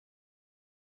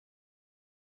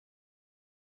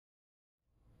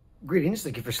Greetings,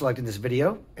 thank you for selecting this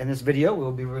video. In this video,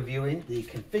 we'll be reviewing the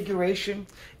configuration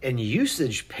and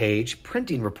usage page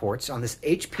printing reports on this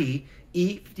HP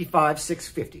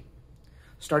E55650.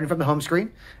 Starting from the home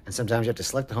screen, and sometimes you have to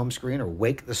select the home screen or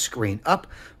wake the screen up.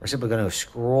 We're simply going to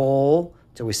scroll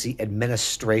till we see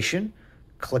administration.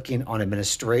 Clicking on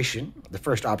administration, the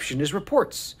first option is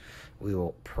reports. We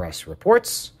will press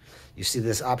reports. You see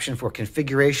this option for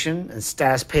configuration and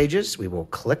status pages. We will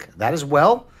click that as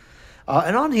well.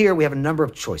 And on here, we have a number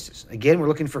of choices. Again, we're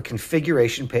looking for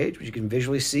configuration page, which you can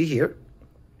visually see here.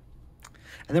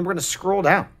 And then we're going to scroll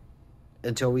down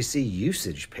until we see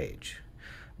usage page.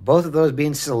 Both of those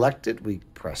being selected, we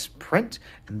press print,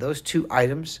 and those two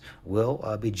items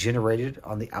will be generated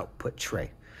on the output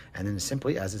tray. And then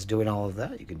simply, as it's doing all of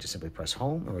that, you can just simply press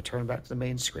home and return back to the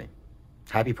main screen.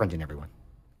 Happy printing, everyone.